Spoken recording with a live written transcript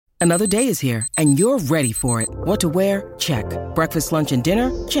Another day is here, and you're ready for it. What to wear? Check. Breakfast, lunch, and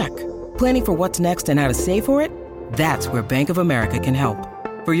dinner? Check. Planning for what's next and how to save for it? That's where Bank of America can help.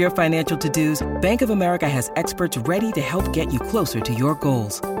 For your financial to-dos, Bank of America has experts ready to help get you closer to your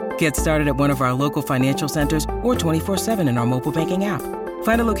goals. Get started at one of our local financial centers or 24/7 in our mobile banking app.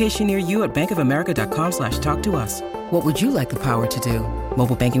 Find a location near you at bankofamerica.com/talktous. What would you like the power to do?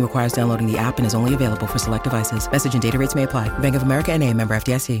 Mobile banking requires downloading the app and is only available for select devices. Message and data rates may apply. Bank of America N.A., member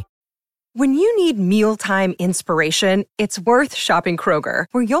FDIC. When you need mealtime inspiration, it's worth shopping Kroger,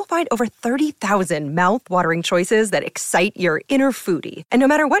 where you'll find over 30,000 mouth-watering choices that excite your inner foodie. And no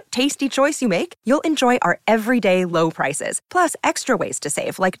matter what tasty choice you make, you'll enjoy our everyday low prices, plus extra ways to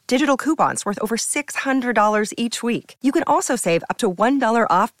save, like digital coupons worth over $600 each week. You can also save up to $1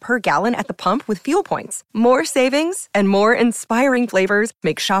 off per gallon at the pump with fuel points. More savings and more inspiring flavors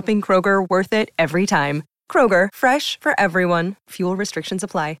make shopping Kroger worth it every time. Kroger, fresh for everyone. Fuel restrictions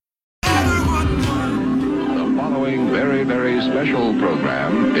apply. The following very, very special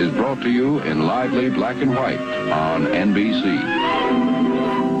program is brought to you in lively black and white on NBC.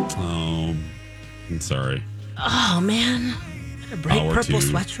 Oh, I'm sorry. Oh, man. Got a bright purple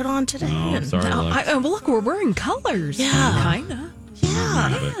sweatshirt on today. No, sorry, Lex. Look, we're wearing colors. Yeah. Kind of.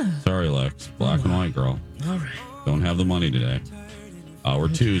 Yeah. Sorry, Lex. Black and white, girl. All right. Don't have the money today. Hour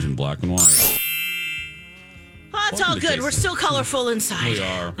 2's in black and white. Oh, it's all good. We're still colorful inside.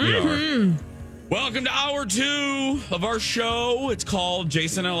 We are. Welcome to hour 2 of our show. It's called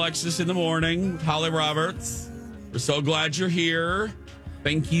Jason and Alexis in the Morning with Holly Roberts. We're so glad you're here.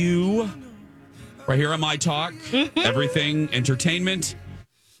 Thank you. Right here on My Talk. Everything entertainment.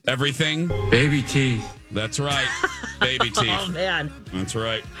 Everything. Baby teeth. That's right. Baby teeth. Oh, man. That's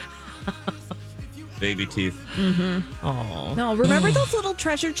right. Baby teeth. Oh. No, remember those little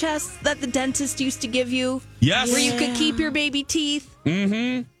treasure chests that the dentist used to give you? Yes. Where you could keep your baby teeth?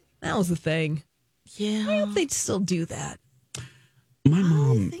 Mm-hmm. That was the thing. Yeah. I hope they'd still do that. My I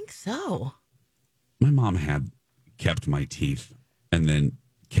mom. think so. My mom had kept my teeth and then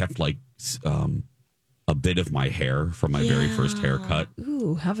kept like a bit of my hair from my very first haircut.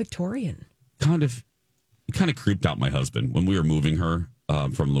 Ooh, how Victorian. Kind of creeped out my husband when we were moving her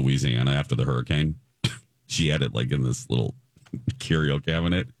from Louisiana after the hurricane. She had it like in this little curio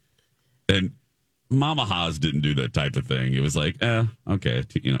cabinet. And Mama Haas didn't do that type of thing. It was like, okay.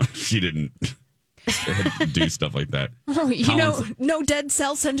 She didn't do stuff like that. Oh, no dead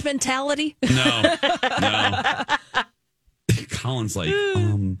cell sentimentality? No. Colin's like,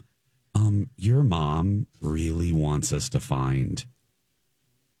 your mom really wants us to find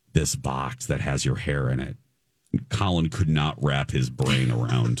this box that has your hair in it. Colin could not wrap his brain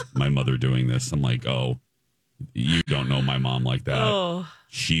around my mother doing this. I'm like, oh, you don't know my mom like that. Oh.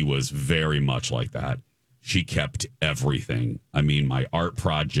 She was very much like that. She kept everything. I mean, my art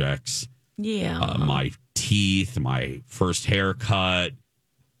projects, my teeth, my first haircut.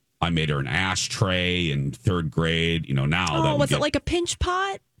 I made her an ashtray in 3rd grade. Now that was it like a pinch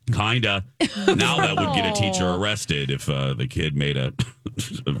pot? Kinda. Now that would get a teacher arrested if the kid made a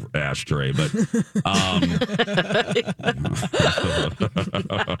ashtray. But put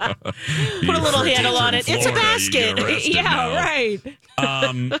a little handle on it. It's a basket. Yeah, right.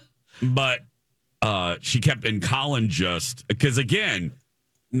 But she kept, and Colin just, because again,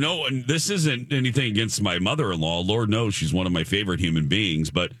 no, and this isn't anything against my mother-in-law. Lord knows she's one of my favorite human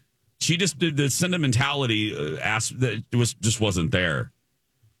beings, but she just did the sentimentality that wasn't there.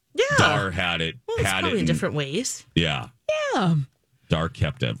 Yeah. Dar had it. Well, it's had probably it in different ways. Yeah. Yeah. Dar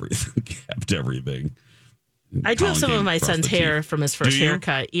kept everything. I do have some of my son's hair from his first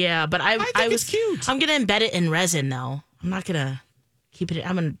haircut. Yeah, but I think was it's cute. I'm gonna embed it in resin though. I'm not gonna keep it.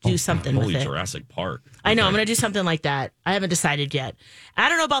 I'm gonna do something with it. Jurassic Park. I know. I'm gonna do something like that. I haven't decided yet. I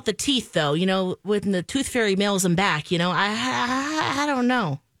don't know about the teeth though. When the tooth fairy mails them back. I don't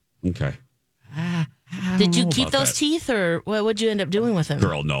know. Okay. Did you keep those teeth, or what would you end up doing with them?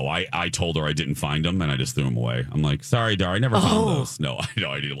 Girl, no. I told her I didn't find them, and I just threw them away. I'm like, sorry, Dar, I never found those. No, I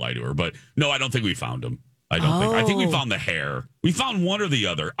know I didn't lie to her, but no, I don't think we found them. I think we found the hair. We found one or the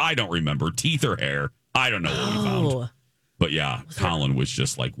other. I don't remember, teeth or hair. I don't know what we found. But yeah, Colin was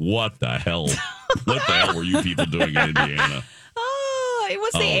just like, what the hell? What the hell were you people doing in Indiana? Oh, it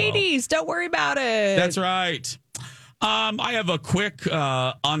was the 80s. Don't worry about it. That's right. I have a quick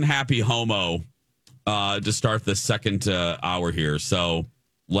unhappy homo to start the second hour here. So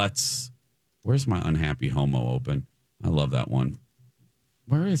where's my unhappy homo open? I love that one.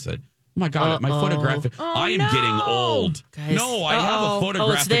 Where is it? Oh my God, my photographic. I am getting old. Guys. No, I have a photographic.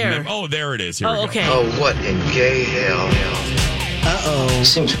 Oh, it's there. Oh, there it is. Here we go. Okay. Oh, what in gay hell? Uh-oh.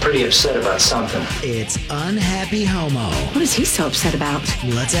 Seems pretty upset about something. It's Unhappy Homo. What is he so upset about?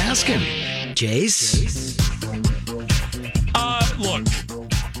 Let's ask him. Jace? Look,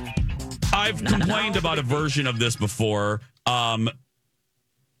 I've complained about a version of this before, but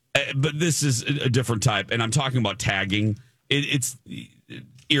this is a different type, and I'm talking about tagging. It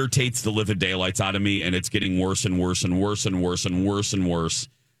irritates the living daylights out of me, and it's getting worse and worse and worse and worse and worse and worse.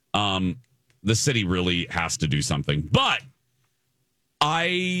 The city really has to do something, but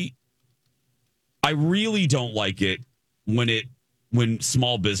I really don't like it when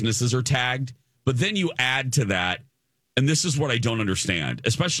small businesses are tagged. But then you add to that, and this is what I don't understand,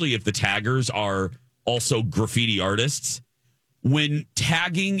 especially if the taggers are also graffiti artists. When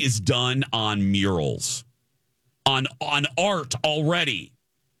tagging is done on murals, on art already.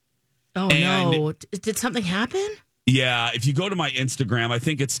 Oh, no. Did something happen? Yeah. If you go to my Instagram, I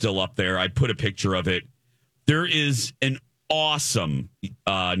think it's still up there. I put a picture of it. There is an awesome,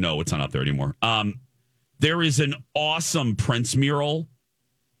 no, it's not up there anymore. There is an awesome Prince mural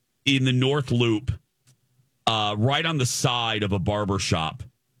in the North Loop, right on the side of a barber shop,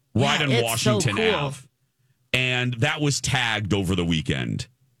 right on Washington Ave. And that was tagged over the weekend.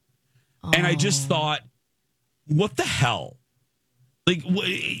 Oh. And I just thought, what the hell? Like,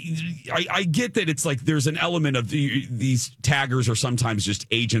 I get that it's like there's an element of these taggers are sometimes just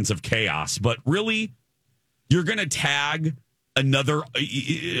agents of chaos, but really, you're going to tag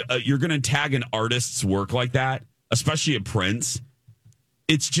you're going to tag an artist's work like that, especially a Prince.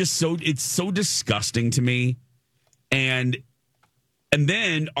 It's just so disgusting to me. And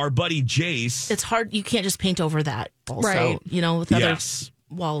then our buddy Jace. It's hard. You can't just paint over that. Also, right. With other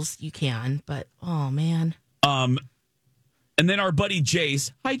walls you can, but oh man. And then our buddy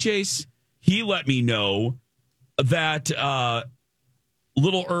Jace, hi Jace, he let me know that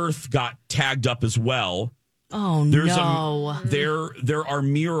Little Earth got tagged up as well. Oh, no. There are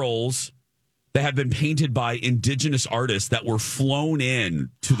murals that have been painted by indigenous artists that were flown in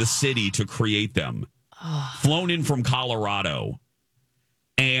to the city to create them. Flown in from Colorado.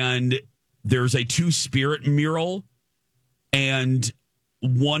 And there's a Two-Spirit mural and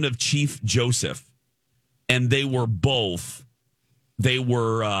one of Chief Joseph. And they were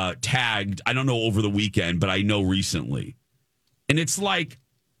tagged, I don't know over the weekend, but I know recently. And it's like,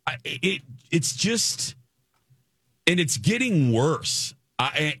 it's just, and it's getting worse.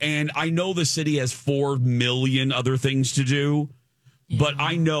 And I know the city has 4 million other things to do, but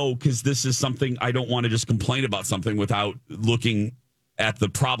I know, because this is something, I don't want to just complain about something without looking at the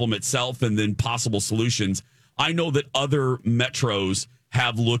problem itself and then possible solutions. I know that other metros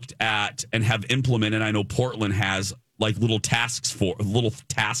have looked at and have implemented. I know Portland has like little task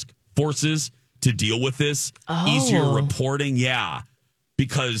forces to deal with this. Easier reporting. Yeah.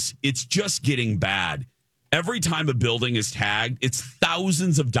 Because it's just getting bad. Every time a building is tagged, it's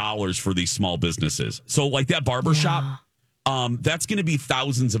thousands of dollars for these small businesses. So like that barbershop, that's going to be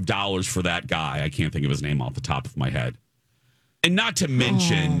thousands of dollars for that guy. I can't think of his name off the top of my head. And not to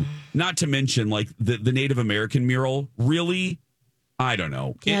mention like the Native American mural, really, I don't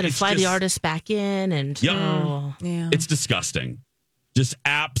know. Yeah, to fly the artist back in and it's disgusting. Just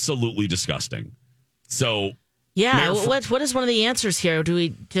absolutely disgusting. So what is one of the answers here? Do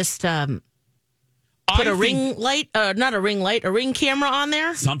we just put a ring camera on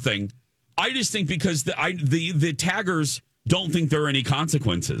there? Something. I just think because the taggers don't think there are any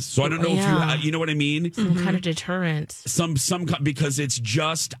consequences. So I don't know if you know what I mean? Some kind of deterrent. Because it's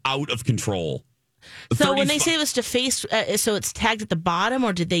just out of control. So when they say it was defaced, so it's tagged at the bottom,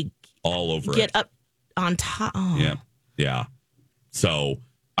 or did they all over get up on top? Oh. Yeah. So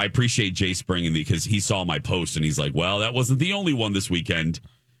I appreciate Jace bringing because he saw my post and he's like, well, that wasn't the only one this weekend.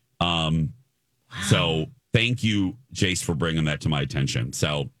 So thank you, Jace, for bringing that to my attention.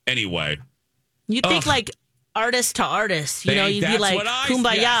 So anyway. You think like artist to artist, you'd be like,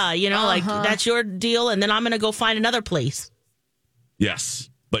 kumbaya, like that's your deal. And then I'm going to go find another place.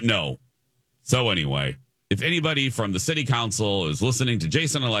 Yes, but no. So anyway, if anybody from the city council is listening to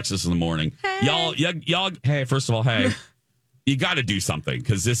Jason and Alexis in the morning, y'all, hey, first of all, you got to do something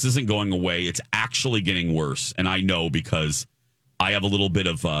because this isn't going away. It's actually getting worse. And I know because I have a little bit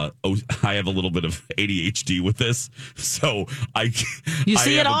of ADHD with this. So I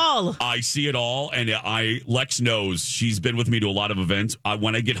see it all. And Lex knows, she's been with me to a lot of events.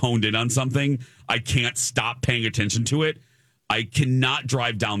 When I get honed in on something, I can't stop paying attention to it. I cannot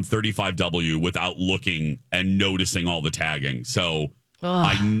drive down 35W without looking and noticing all the tagging. So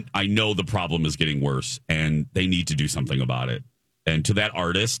I know the problem is getting worse and they need to do something about it. And to that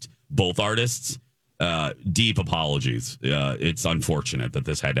artist, both artists, deep apologies. It's unfortunate that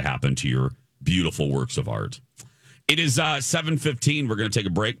this had to happen to your beautiful works of art. It is 7:15. We're going to take a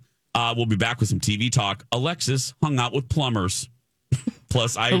break. We'll be back with some TV talk. Alexis hung out with plumbers.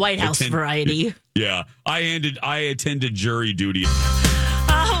 Plus, the White House variety. Yeah, I attended jury duty.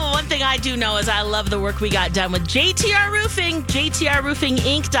 One thing I do know is I love the work we got done with JTR Roofing,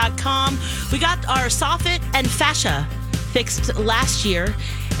 jtrroofinginc.com. We got our soffit and fascia fixed last year,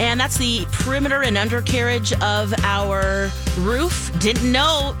 and that's the perimeter and undercarriage of our roof. Didn't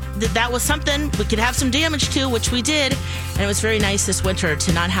know that was something we could have some damage to, which we did, and it was very nice this winter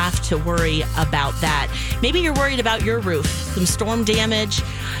to not have to worry about that. Maybe you're worried about your roof, some storm damage,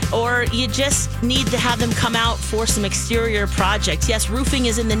 or you just need to have them come out for some exterior projects. Yes, roofing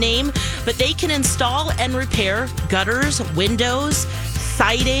is in the name, but they can install and repair gutters, windows,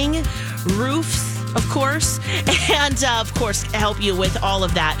 siding, roofs, of course, and of course help you with all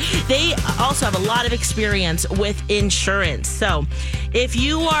of that. They also have a lot of experience with insurance. So if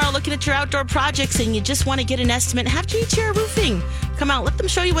you are looking at your outdoor projects and you just want to get an estimate, have JTR Roofing come out. Let them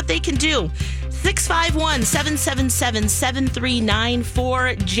show you what they can do.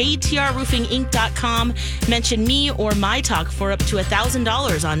 651-777-7394, jtrroofinginc.com. Mention me or My Talk for up to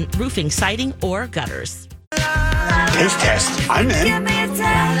 $1,000 on roofing, siding, or gutters. Taste test. I'm in.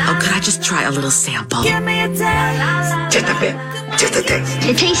 Oh, could I just try a little sample? Just a bit. Just a taste.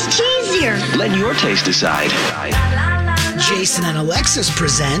 It tastes cheesier. Let your taste decide. Jason and Alexis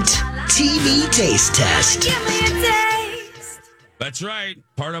present TV Taste Test. That's right.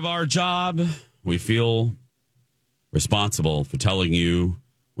 Part of our job, we feel responsible for telling you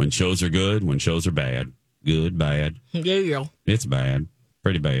when shows are good, when shows are bad. Good, bad. Yeah. It's bad.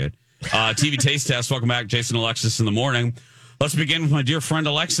 Pretty bad. TV Taste Test. Welcome back, Jason and Alexis in the morning. Let's begin with my dear friend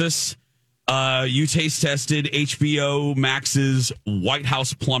Alexis. You taste tested HBO Max's White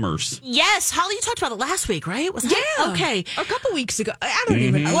House Plumbers. Yes, Holly, you talked about it last week, right? Was okay. A couple weeks ago. I don't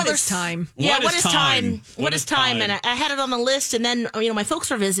even know. What is time? Yeah, what is time? What is time? And I had it on the list, and then my folks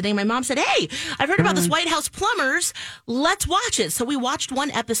were visiting. My mom said, "Hey, I've heard about this White House Plumbers. Let's watch it." So we watched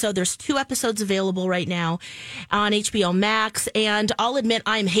one episode. There's 2 episodes available right now on HBO Max, and I'll admit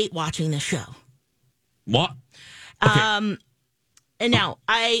I'm hate watching this show. What? Okay. And now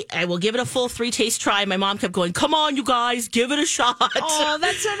I will give it a full 3-taste try. My mom kept going, "Come on, you guys, give it a shot." Oh,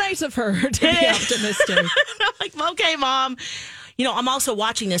 that's so nice of her to be optimistic. I'm like, "Okay, Mom." I'm also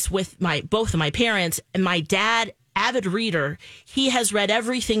watching this with both of my parents, and my dad, avid reader. He has read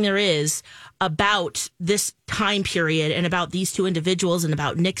everything there is about this time period and about these 2 individuals and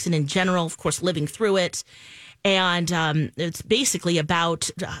about Nixon in general, of course, living through it. And it's basically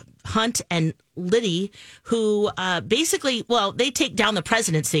about Hunt and Liddy, who they take down the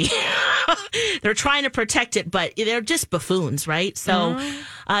presidency. They're trying to protect it, but they're just buffoons, right? So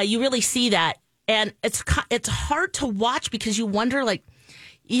you really see that. And it's hard to watch because you wonder,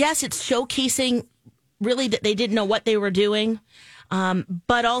 yes, it's showcasing really that they didn't know what they were doing.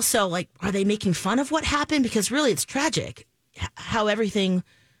 But also, are they making fun of what happened? Because really it's tragic how everything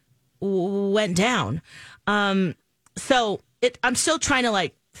went down. So I'm still trying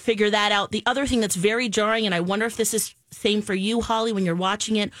to figure that out. The other thing that's very jarring, and I wonder if this is same for you, Holly, when you're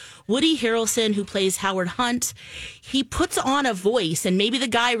watching it, Woody Harrelson, who plays Howard Hunt, he puts on a voice, and maybe the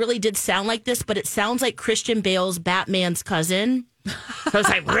guy really did sound like this, but it sounds like Christian Bale's Batman's cousin. So it's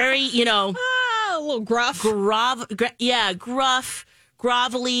very, a little gruff. Gruff,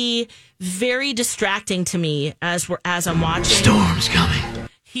 grovelly, very distracting to me as I'm watching. Storm's coming.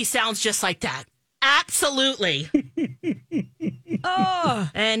 He sounds just like that. Absolutely.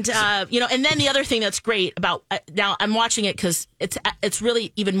 And and then the other thing that's great about now I'm watching it because it's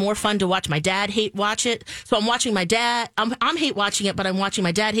really even more fun to watch my dad hate watch it. So I'm watching my dad. I'm hate watching it, but I'm watching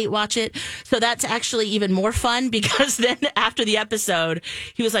my dad hate watch it. So that's actually even more fun because then after the episode,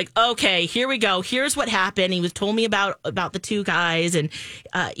 he was like, "Okay, here we go. Here's what happened." He was told me about the 2 guys and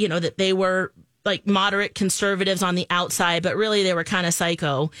that they were moderate conservatives on the outside, but really they were kind of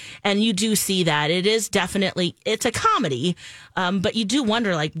psycho. And you do see that. It is definitely, it's a comedy. But you do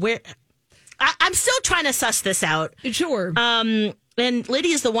wonder, where... I'm still trying to suss this out. Sure. And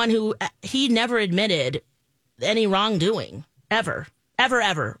Liddy is the one who, he never admitted any wrongdoing. Ever.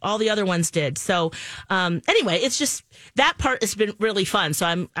 Ever. All the other ones did. So, anyway, it's just, that part has been really fun. So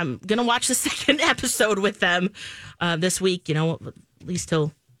I'm going to watch the 2nd episode with them this week, at least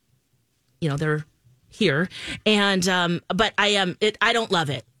till... they're here. And, but I don't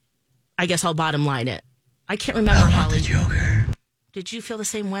love it. I guess I'll bottom line it. I can't remember, Holly. The Joker. Did you feel the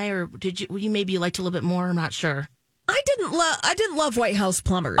same way, or you maybe liked a little bit more? I'm not sure. I didn't love White House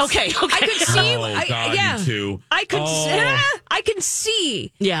Plumbers. Okay. I could see. You too. I can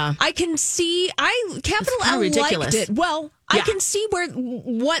see. Yeah. I can see. Capital L ridiculous. liked it. Well, I can see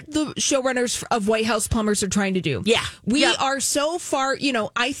what the showrunners of White House Plumbers are trying to do. Yeah. We are so far,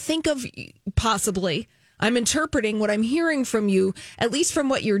 I think of possibly, I'm interpreting what I'm hearing from you, at least from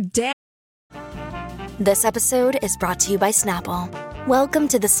what your dad. This episode is brought to you by Snapple. Welcome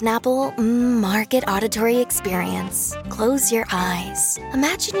to the Snapple Market Auditory Experience. Close your eyes.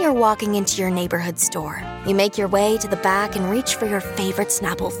 Imagine you're walking into your neighborhood store. You make your way to the back and reach for your favorite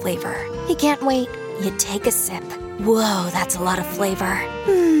Snapple flavor. You can't wait. You take a sip. Whoa, that's a lot of flavor.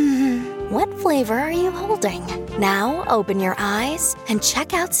 What flavor are you holding? Now open your eyes and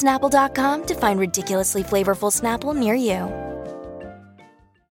check out Snapple.com to find ridiculously flavorful Snapple near you.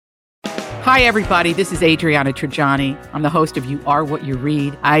 Hi, everybody. This is Adriana Trajani. I'm the host of You Are What You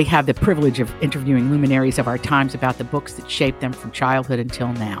Read. I have the privilege of interviewing luminaries of our times about the books that shaped them from childhood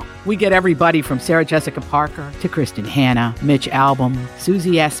until now. We get everybody from Sarah Jessica Parker to Kristen Hanna, Mitch Albom,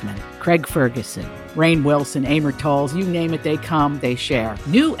 Susie Essman, Craig Ferguson, Rainn Wilson, Amor Tolls, you name it, they come, they share.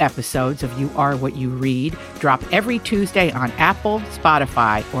 New episodes of You Are What You Read drop every Tuesday on Apple,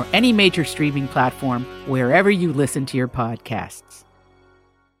 Spotify, or any major streaming platform wherever you listen to your podcasts.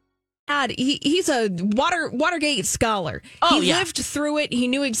 He's a Watergate scholar. He lived through it. He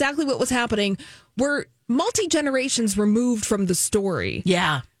knew exactly what was happening. We're multi-generations removed from the story.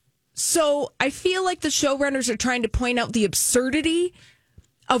 Yeah. So I feel like the showrunners are trying to point out the absurdity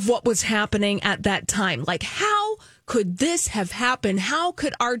of what was happening at that time. Like, how could this have happened? How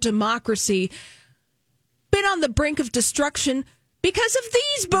could our democracy been on the brink of destruction because of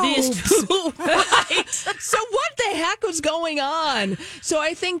these boobs? Right. So what the heck was going on? So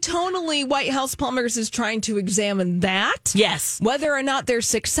I think tonally, White House Plumbers is trying to examine that. Yes. Whether or not they're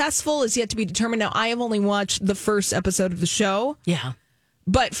successful is yet to be determined. Now, I have only watched the first episode of the show. Yeah.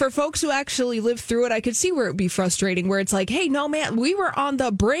 But for folks who actually lived through it, I could see where it would be frustrating, where it's like, hey, no, man, we were on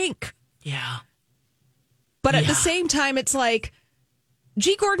the brink. Yeah. But at the same time, it's like,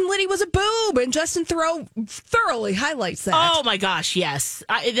 G. Gordon Liddy was a boob, and Justin Theroux thoroughly highlights that. Oh, my gosh, yes.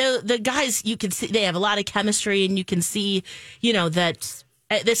 The guys, you can see, they have a lot of chemistry, and you can see, that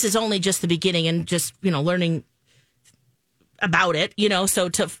this is only just the beginning and just, learning about it, so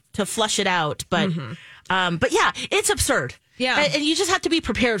to flush it out. But, but yeah, it's absurd. Yeah. And you just have to be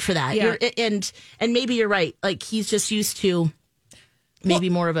prepared for that. Yeah. And maybe you're right. Like, he's just used to maybe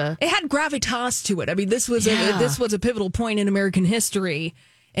more of a... It had gravitas to it. I mean, this was a pivotal point in American history,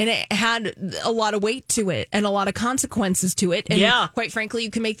 and it had a lot of weight to it and a lot of consequences to it. And quite frankly, you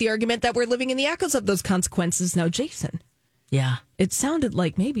can make the argument that we're living in the echoes of those consequences now. Jason. Yeah. It sounded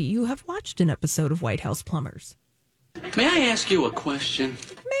like maybe you have watched an episode of White House Plumbers. May I ask you a question?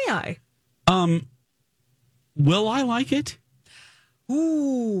 May I? Will I like it?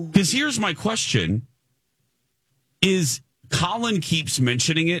 Ooh. Because here's my question. Is Colin keeps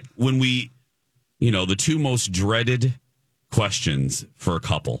mentioning it when we, the two most dreaded questions for a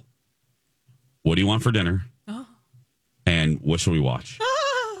couple. What do you want for dinner? Oh. And what should we watch?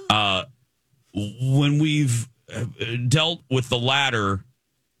 Oh. When we've dealt with the latter,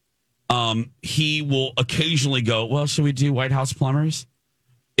 he will occasionally go, well, should we do White House Plumbers?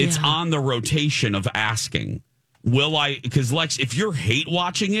 It's on the rotation of asking. Will I? Because Lex, if you're hate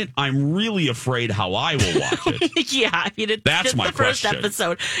watching it, I'm really afraid how I will watch it. Yeah, I mean, it's that's just my the first question.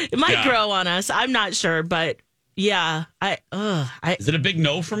 episode. It might grow on us. I'm not sure, but yeah, is it a big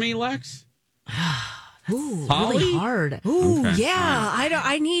no for me, Lex? Ooh, really hard. Ooh, okay. Yeah.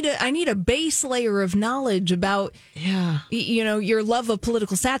 I need a base layer of knowledge about your love of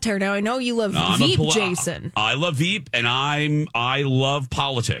political satire. Now I know you love Veep, Jason. I love Veep, and I love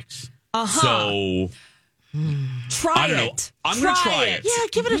politics. So. Try it. Know. I'm going to try it. Yeah,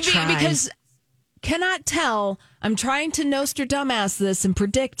 give it a try. Because cannot tell. I'm trying to Nostradamus this and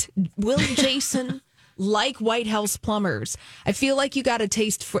predict, will Jason like White House Plumbers? I feel like you got to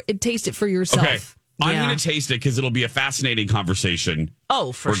taste it for yourself. Okay. I'm going to taste it because it'll be a fascinating conversation.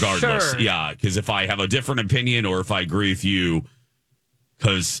 Oh, for regardless. sure. Yeah, because if I have a different opinion or if I agree with you,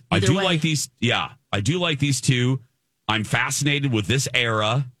 because I do like these. Yeah, I do like these two. I'm fascinated with this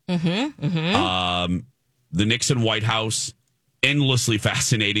era. The Nixon White House, endlessly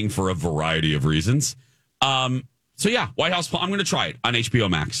fascinating for a variety of reasons. So yeah, White House. I'm going to try it on HBO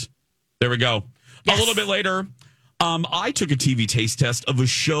Max. There we go. Yes. A little bit later, I took a TV taste test of a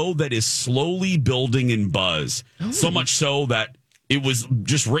show that is slowly building in buzz. Oh. So much so that it was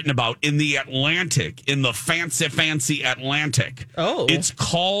just written about in the Atlantic, in the fancy Atlantic. Oh, it's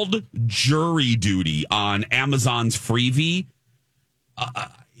called Jury Duty on Amazon's Freevee.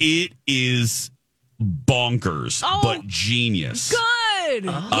 It is bonkers, but genius. Good.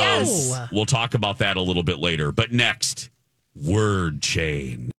 Yes. We'll talk about that a little bit later. But next, Word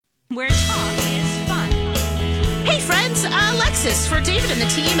Chain. Where talk is fun. Hey, friends. And Alexis for David and the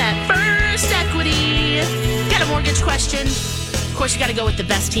team at First Equity. Got a mortgage question? Of course, you got to go with the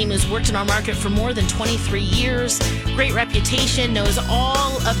best team who's worked in our market for more than 23 years. Great reputation, knows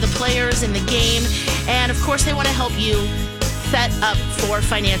all of the players in the game. And, of course, they want to help you set up for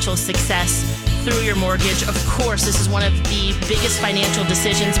financial success through your mortgage. Of course, this is one of the biggest financial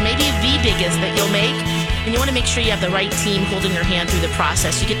decisions, maybe the biggest that you'll make. And you want to make sure you have the right team holding your hand through the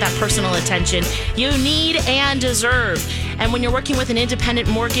process. You get that personal attention you need and deserve. And when you're working with an independent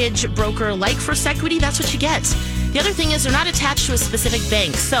mortgage broker like First Equity, that's what you get. The other thing is they're not attached to a specific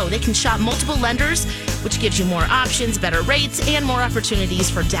bank, so they can shop multiple lenders, which gives you more options, better rates, and more opportunities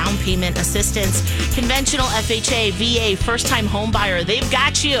for down payment assistance. Conventional FHA, VA, first-time home buyer, they've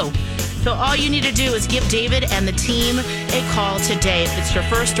got you. So all you need to do is give David and the team a call today. If it's your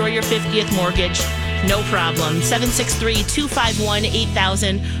first or your 50th mortgage, no problem.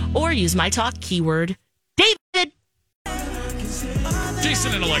 763-251-8000 or use my talk keyword, David.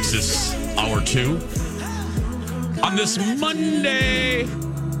 Jason and Alexis, hour 2. On this Monday,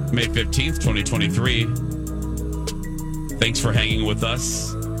 May 15th, 2023. Thanks for hanging with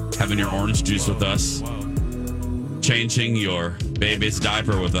us, having your orange juice with us, changing your baby's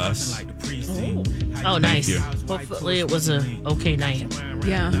diaper with us. Oh, nice. You. Hopefully it was a okay night.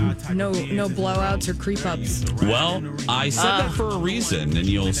 Yeah, no blowouts or creep ups. Well, I said that for a reason, and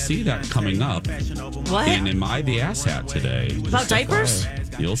you'll see that coming up. What? In Am I the Ass Hat today. About diapers?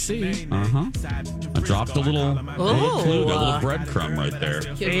 You'll see. I dropped a little clue, a little breadcrumb right there.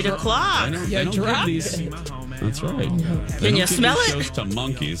 8 o'clock. They don't give these. That's right. Can you smell it? Shows to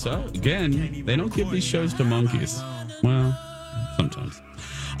monkeys. Again, they don't give these shows to monkeys. Well, sometimes.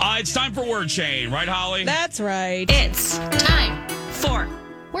 It's time for Word Chain, right, Holly? That's right. It's time for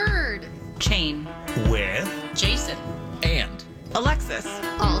Word Chain with Jason and Alexis.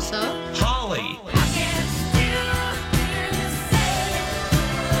 Also, Holly.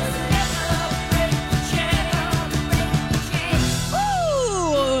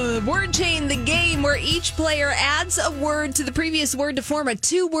 Word Chain, the game where each player adds a word to the previous word to form a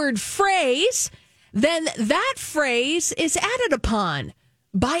 2-word phrase. Then that phrase is added upon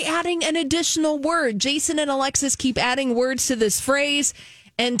by adding an additional word. Jason and Alexis keep adding words to this phrase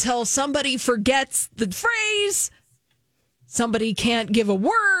until somebody forgets the phrase. Somebody can't give a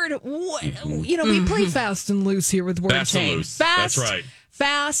word. You know, we play fast and loose here with Word Fast Chain. and loose. That's right.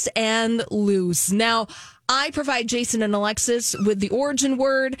 Fast and loose. Now, I provide Jason and Alexis with the origin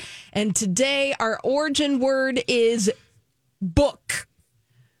word, and today our origin word is book.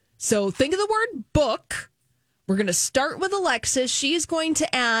 So think of the word book. We're going to start with Alexis. She's going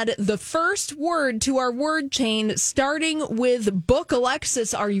to add the first word to our word chain, starting with book.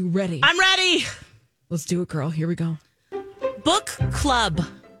 Alexis, are you ready? I'm ready. Let's do it, girl. Here we go. Book club.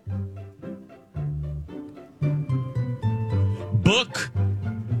 Book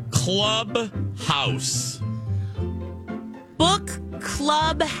club house. Book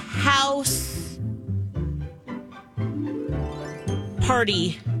club house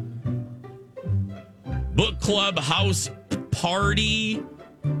party. Book club house party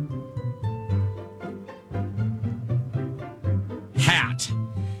hat.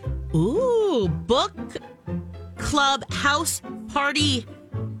 Ooh, book club house party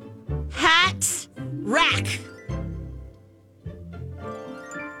hat rack.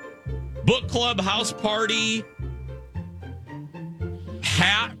 Book club house party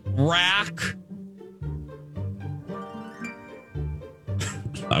hat rack.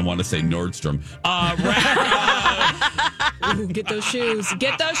 I want to say Nordstrom. Rack. Ooh, get those shoes.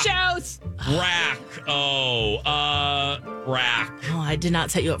 Get those shoes. Rack. Rack. Oh, I did not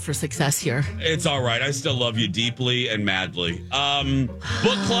set you up for success here. It's all right. I still love you deeply and madly.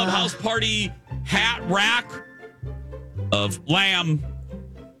 Book club house party hat rack of lamb.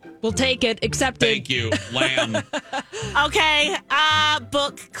 We'll take it. Accepted. Thank you. Lamb. Okay.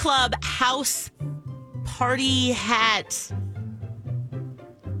 Book club house party hat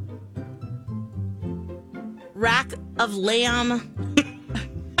rack of lamb.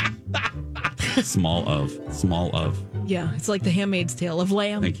 Small of. Yeah, it's like the Handmaid's Tale of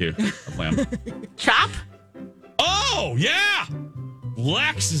lamb. Thank you. Of lamb. Chop? Oh, yeah.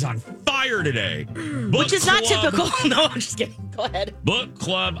 Lex is on fire today. Which is not typical. No, I'm just kidding. Go ahead. Book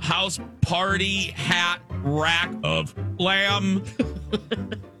club house party hat rack of lamb.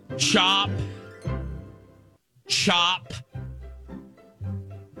 Chop.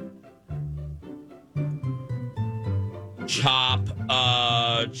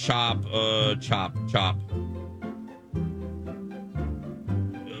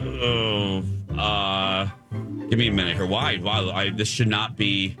 Give me a minute here. Why? This should not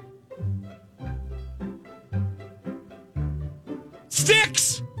be.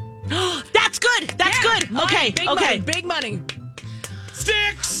 Sticks. That's good. That's good. Okay. Big money.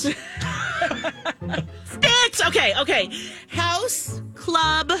 Sticks. Sticks. Okay. House,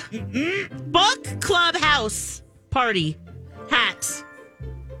 club, book, club, house, party, hats,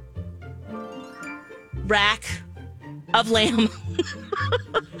 rack of lamb,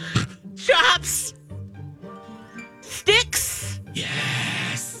 chops, sticks.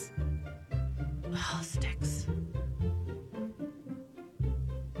 Yes. Oh, sticks.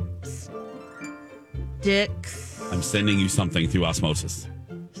 Sticks. I'm sending you something through osmosis.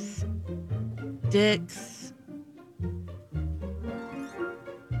 Sticks.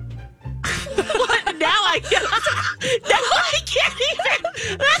 What? Now I can't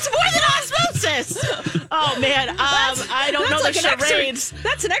even. That's more than osmosis. Oh man, I don't know the charades.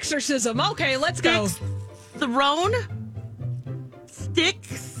 That's an exorcism. Okay, let's go. Throne.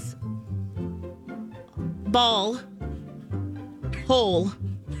 Sticks. Ball. Hole.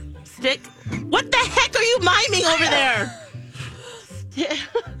 Stick. What the heck are you miming over there?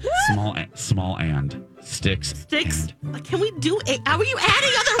 Small and sticks. Sticks. Can we do it? Are you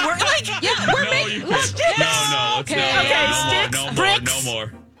adding other words? We're making. Let's do No. Okay. Sticks. No Bricks.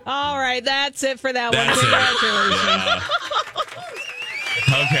 more. All right, that's it for that That's one. it. Congratulations.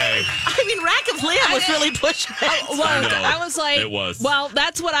 Okay. I mean, rack of lamb was really pushing it. I was like, it was. Well,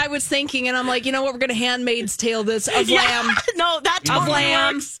 that's what I was thinking, and I'm like, you know what? We're gonna Handmaid's Tale this of lamb. No, that totally of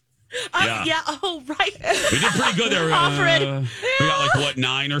lamb. works. Yeah. Oh, right. We did pretty good there. Alfred. We got like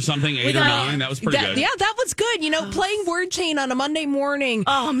 9 or something, 8 or 9. That was pretty good. Yeah, that was good. You know, playing word chain on a Monday morning.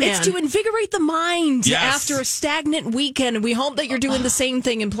 Oh man, it's to invigorate the mind Yes. after a stagnant weekend. And we hope that you're doing the same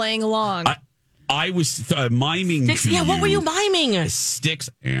thing and playing along. I was miming. Sticks. To Yeah, what were you miming? Sticks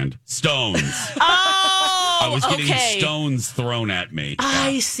and stones. Oh, I was getting okay. stones thrown at me.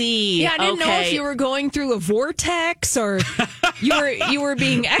 I see. Yeah, I didn't know if you were going through a vortex or you were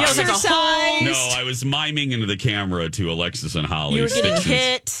being exercised. No, I was miming into the camera to Alexis and Holly. You were getting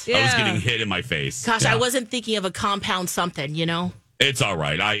hit. I was getting hit in my face. Gosh, I wasn't thinking of a compound something, you know? It's all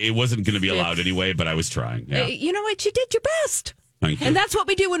right. It wasn't going to be allowed anyway, but I was trying. Yeah. You know what? You did your best. Thank you. And that's what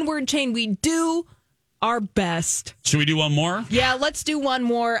we do in word chain. We do our best. Should we do one more? Yeah, let's do one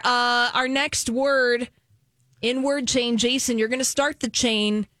more. Our next word in word chain, Jason, you're going to start the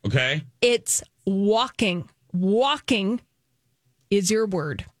chain. Okay. It's walking. Walking is your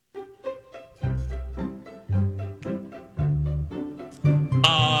word.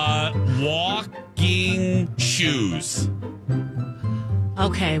 Walking shoes.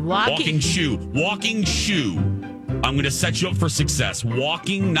 Okay, Walking shoe. Walking shoe. I'm going to set you up for success.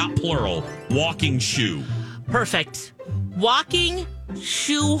 Walking, not plural. Walking shoe. Perfect. Walking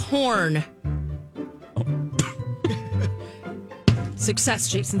shoehorn. Success,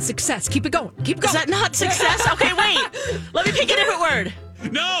 Jason. Success. Keep it going. Keep it going. Is that not success? Okay, wait. Let me pick a different word.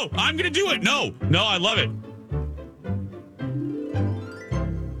 No, I'm going to do it. No, I love it.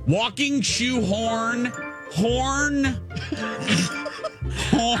 Walking shoehorn. Horn.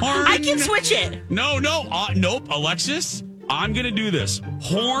 Horn. I can switch it. No. Nope. Alexis, I'm going to do this.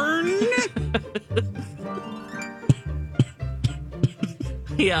 Horn.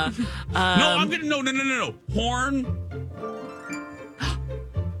 Yeah. No, I'm going to. No. Horn.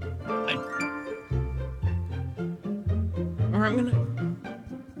 Or I'm going to.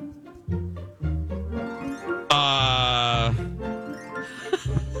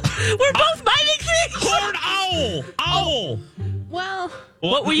 We're both miming things. Horn owl. Owl. Well.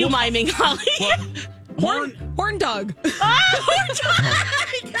 What were you miming, Holly? Horn dog. Horn dog.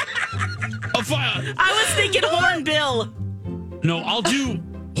 I was thinking hornbill. No, I'll do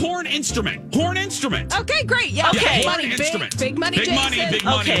horn instrument. Horn instrument. Okay, great. Yeah. Okay. Horn instrument. Big money, Big Jason. money. Big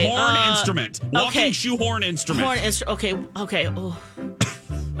money. Okay, Horn instrument. Walking shoehorn instrument. Horn instrument. Okay. Oh.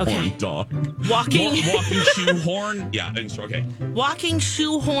 Okay. Horn dog. Walking shoehorn. Yeah. Okay. Walking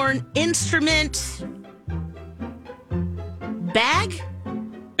shoehorn instrument. Bag.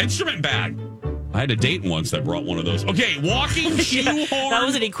 Instrument bag. I had a date once that brought one of those. Okay, walking shoehorn. That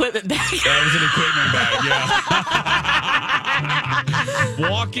was an equipment bag. That was an equipment bag, yeah.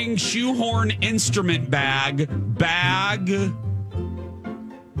 Walking shoehorn instrument bag. Bag.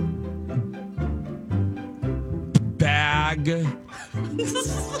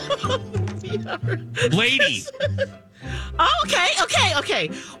 Lady. Oh, okay.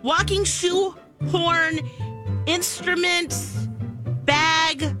 Walking shoehorn instrument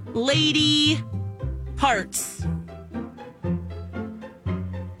bag lady parts.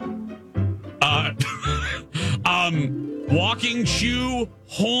 Walking shoe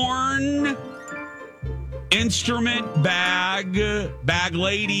horn instrument bag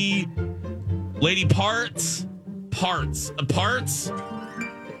lady parts Parts. Parts.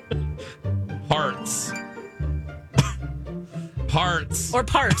 Parts. Parts. Or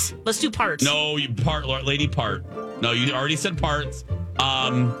parts. Let's do parts. No, you part, lady part. No, you already said parts.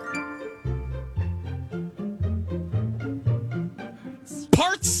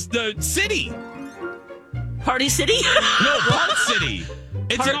 Parts, the city. Party City? No, Parts City.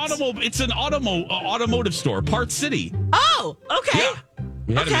 It's Parts. an automotive store. Parts City. Oh, okay. Yeah.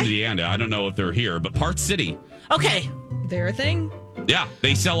 We had them in Indiana. I don't know if they're here, but Parts City. Okay. They're a thing? Yeah,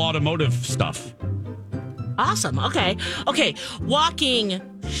 they sell automotive stuff. Awesome. Okay. Okay. Walking,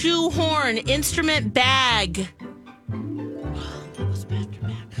 shoehorn, instrument bag.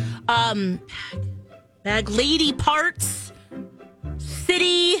 Bag, lady parts,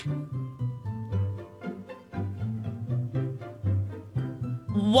 city,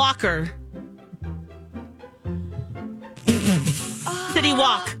 walker, city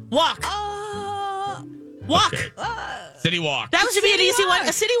walk, walk. Okay. City walk. That should be an easy one.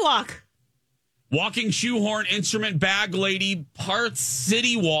 A city walk. Walking, shoehorn, instrument bag, lady parts,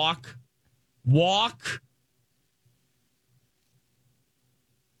 city walk, walk.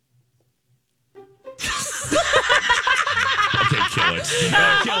 Okay, kill it.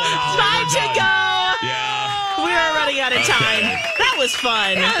 Kill it. Time to go. Yeah. We are running out of time. That was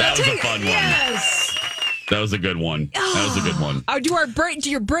fun. That was a fun one. Yes. That was a good one. That was a good one. Do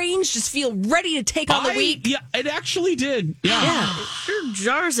your brains just feel ready to take on the week? Yeah, it actually did. Yeah. It sure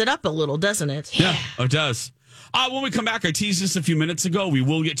jars it up a little, doesn't it? Yeah, it does. When we come back, I teased this a few minutes ago. We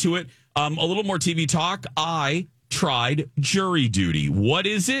will get to it. A little more TV talk. I tried jury duty. What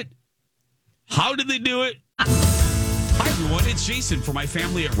is it? How did they do it? Hi, everyone. It's Jason for my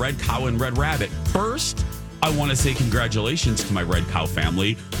family at Red Cow and Red Rabbit. First, I want to say congratulations to my Red Cow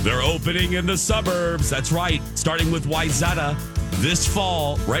family. They're opening in the suburbs. That's right. Starting with Wayzata. This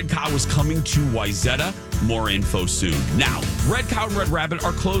fall, Red Cow is coming to Wayzata. More info soon. Now, Red Cow and Red Rabbit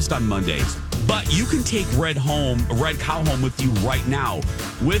are closed on Mondays, but you can take Red Cow home with you right now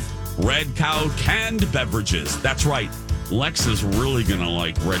with Red Cow canned beverages. That's right. Lex is really going to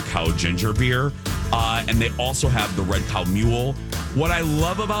like Red Cow ginger beer. And they also have the Red Cow Mule. What I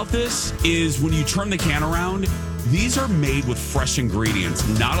love about this is when you turn the can around, these are made with fresh ingredients.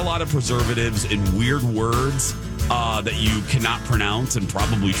 Not a lot of preservatives and weird words that you cannot pronounce and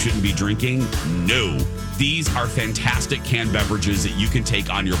probably shouldn't be drinking. No. These are fantastic canned beverages that you can take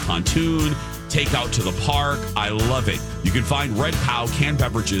on your pontoon, take out to the park. I love it. You can find Red Cow canned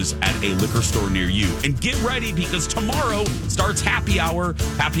beverages at a liquor store near you. And get ready because tomorrow starts happy hour.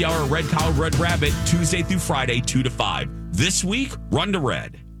 Happy hour, Red Cow, Red Rabbit, Tuesday through Friday, 2 to 5. This week, run to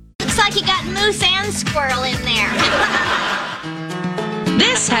Red. Looks like you got moose and squirrel in there.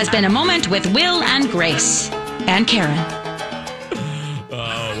 This has been a moment with Will and Grace and Karen.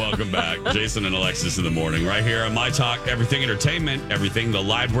 Oh, welcome back. Jason and Alexis in the morning, right here on My Talk, Everything Entertainment, Everything. The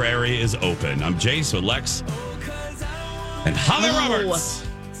library is open. I'm Jace with Lex and Holly Roberts.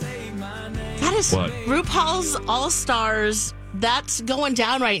 That is What? RuPaul's All-Stars. That's going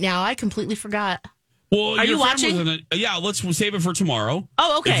down right now. I completely forgot. Well, are you your friend watching? Yeah, let's save it for tomorrow.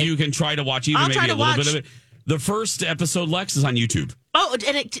 Oh, okay. If you can try to watch even I'll maybe try to a little watch. bit of it. The first episode, Lex, is on YouTube. Oh,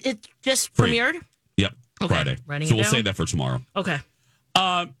 and it just Free. premiered? Yep, Okay. Friday. Writing So it we'll down. save that for tomorrow. Okay.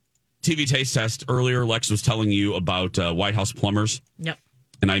 TV taste test. Earlier, Lex was telling you about White House Plumbers. Yep.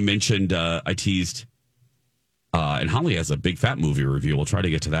 And I mentioned, I teased, and Holly has a big fat movie review. We'll try to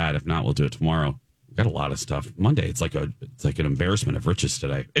get to that. If not, we'll do it tomorrow. We've got a lot of stuff. Monday, it's like an embarrassment of riches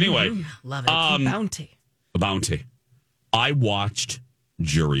today. Anyway. Love it. Bounty. A bounty. I watched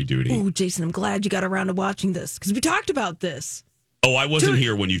Jury Duty. Oh, Jason, I'm glad you got around to watching this because we talked about this. Oh, I wasn't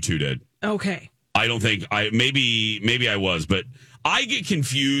here when you two did. Okay. I don't think maybe I was, but I get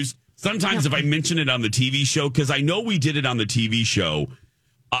confused sometimes if I mention it on the TV show because I know we did it on the TV show.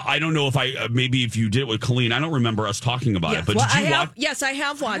 I don't know if if you did it with Colleen. I don't remember us talking about it. But did you watch? Yes, I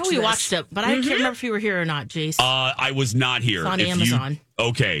have watched. We watched it, but I can't remember if you were here or not, Jace. I was not here. It's on Amazon.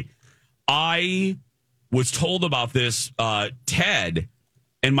 Okay, I was told about this. Ted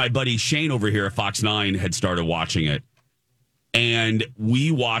and my buddy Shane over here at Fox 9 had started watching it. And we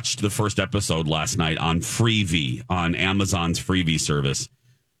watched the first episode last night on Freevee, on Amazon's Freevee service.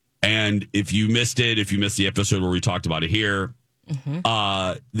 And if you missed it, if you missed the episode where we talked about it here,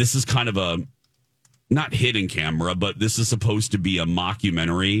 this is kind of a, not hidden camera, but this is supposed to be a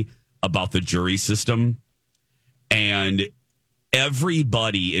mockumentary about the jury system. And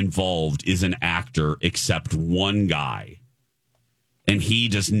everybody involved is an actor except one guy. And he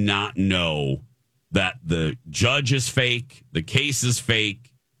does not know that the judge is fake, the case is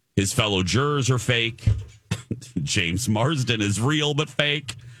fake, his fellow jurors are fake, James Marsden is real but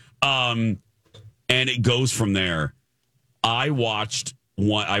fake. And And it goes from there. I watched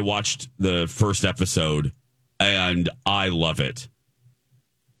the first episode, and I love it.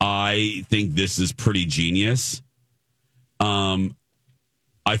 I think this is pretty genius.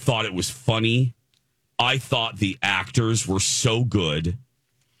 I thought it was funny. I thought the actors were so good.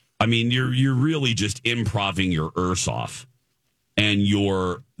 I mean, you're really just improvising your earth off, and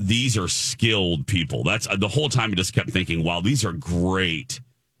these are skilled people. That's the whole time I just kept thinking, wow, these are great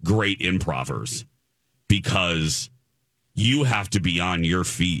improvers, because you have to be on your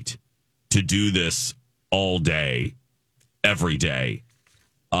feet to do this all day, every day.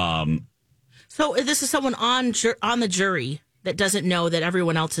 So this is someone on the jury that doesn't know that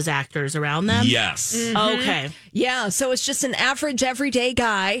everyone else is actors around them? Yes. Mm-hmm. Okay. Yeah, so it's just an average, everyday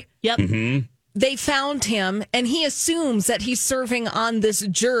guy. Yep. Mm-hmm. They found him, and he assumes that he's serving on this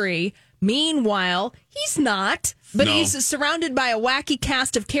jury. Meanwhile, he's not, but he's surrounded by a wacky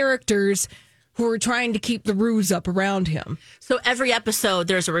cast of characters who are trying to keep the ruse up around him. So every episode,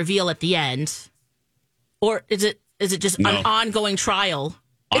 there's a reveal at the end? Or is it just an ongoing trial?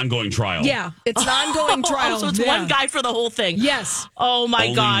 Ongoing trial. Yeah, it's an ongoing trial. So it's one guy for the whole thing. Yes. Oh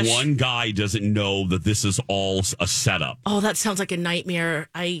my gosh. Only one guy doesn't know that this is all a setup. Oh, that sounds like a nightmare.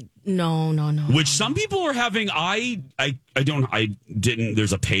 No. Which some people are having. I didn't.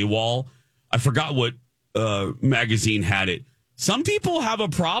 There's a paywall. I forgot what magazine had it. Some people have a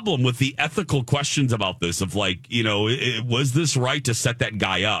problem with the ethical questions about this. Of like, was this right to set that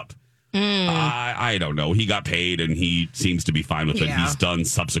guy up? I don't know. He got paid and he seems to be fine with it. He's done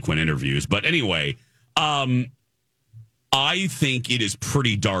subsequent interviews. But anyway, I think it is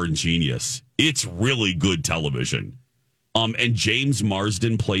pretty darn genius. It's really good television. And James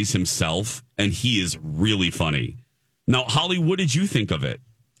Marsden plays himself, and he is really funny. Now, Holly, what did you think of it?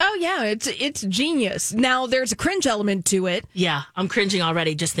 Oh, yeah, it's genius. Now, there's a cringe element to it. Yeah, I'm cringing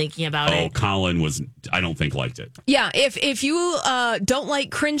already just thinking about it. Oh, Colin I don't think, liked it. Yeah, if you don't like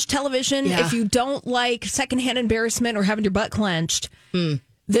cringe television, if you don't like secondhand embarrassment or having your butt clenched,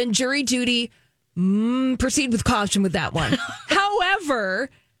 then Jury Duty, proceed with caution with that one. However,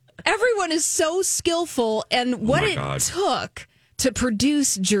 everyone is so skillful, and what took to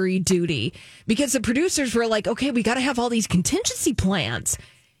produce Jury Duty, because the producers were like, okay, we got to have all these contingency plans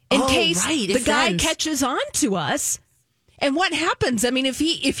in case the guy catches on to us. And what happens? I mean, if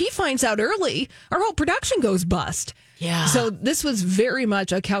he finds out early, our whole production goes bust. Yeah. So this was very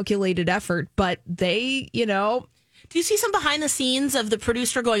much a calculated effort, but they, Do you see some behind the scenes of the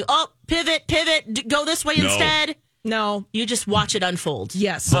producer going, oh, pivot, go this way instead? No. You just watch it unfold.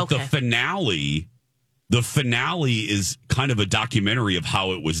 Yes. But the finale is kind of a documentary of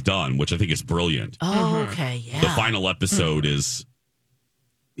how it was done, which I think is brilliant. Oh, okay, yeah. The final episode is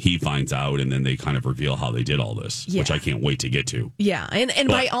he finds out, and then they kind of reveal how they did all this, which I can't wait to get to. Yeah, and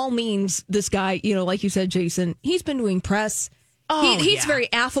by all means, this guy, like you said, Jason, he's been doing press. He's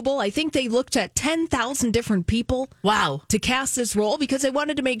very affable. I think they looked at 10,000 different people to cast this role because they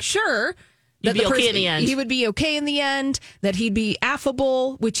wanted to make sure that he would be okay in the end, that he'd be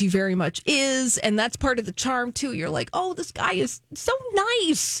affable, which he very much is, and that's part of the charm, too. You're like, oh, this guy is so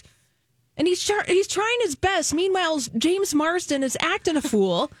nice. And he's trying his best. Meanwhile, James Marsden is acting a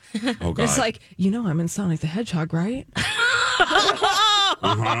fool. Oh, God. It's like, I'm in Sonic the Hedgehog, right?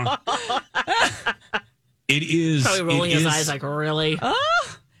 It is. Probably rolling his eyes like, really?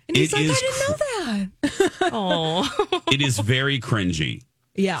 Oh, and he's like, I didn't know that. Oh. It is very cringy.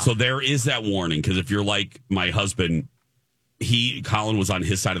 Yeah. So there is that warning, because if you're like my husband, Colin was on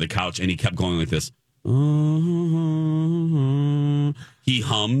his side of the couch, and he kept going like this. He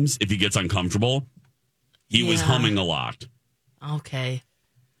hums if he gets uncomfortable. He was humming a lot. Okay.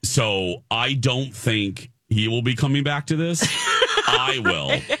 So I don't think he will be coming back to this. I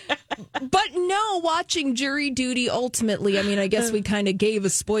will. But no, watching Jury Duty, ultimately, I mean, I guess we kind of gave a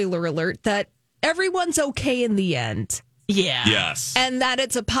spoiler alert that everyone's okay in the end. Yeah. Yes. And that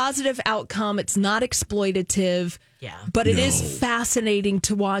it's a positive outcome. It's not exploitative. Yeah. But it is fascinating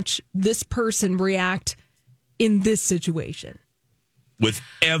to watch this person react in this situation. With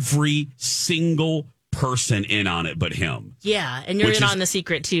every single person in on it but him. Yeah, and you're in on the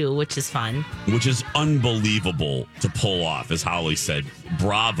secret too, which is fun. Which is unbelievable to pull off, as Holly said.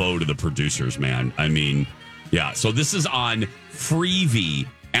 Bravo to the producers, man. I mean, yeah. So this is on Freevee.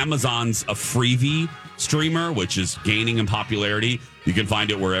 Amazon's a Freevee streamer, which is gaining in popularity. You can find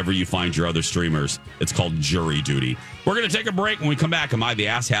it wherever you find your other streamers. It's called Jury Duty. We're going to take a break. When we come back, Am I the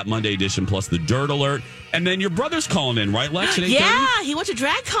Ass Hat Monday edition plus the Dirt Alert. And then your brother's calling in, right, Lex? At 8:30? Yeah, he went to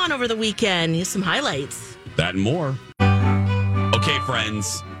DragCon over the weekend. He has some highlights. That and more. Okay,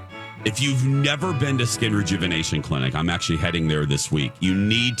 friends. If you've never been to Skin Rejuvenation Clinic, I'm actually heading there this week. You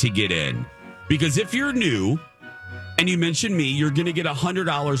need to get in, Because if you're new and you mention me, you're going to get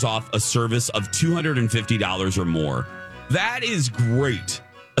 $100 off a service of $250 or more. That is great,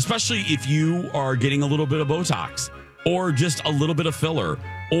 especially if you are getting a little bit of Botox or just a little bit of filler,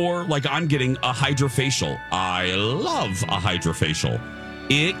 or like I'm getting a hydrofacial. I love a hydrofacial.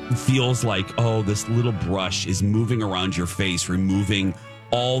 It feels like, oh, this little brush is moving around your face, removing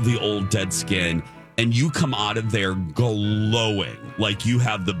all the old dead skin, and you come out of there glowing like you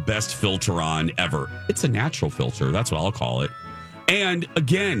have the best filter on ever. It's a natural filter. That's what I'll call it. And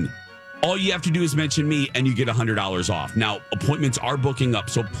again, all you have to do is mention me and you get $100 off. Now, appointments are booking up,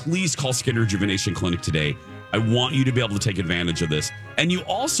 so please call Skin Rejuvenation Clinic today. I want you to be able to take advantage of this. And you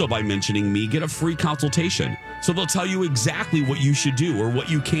also, by mentioning me, get a free consultation. So they'll tell you exactly what you should do or what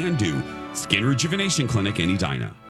you can do. Skin Rejuvenation Clinic in Edina.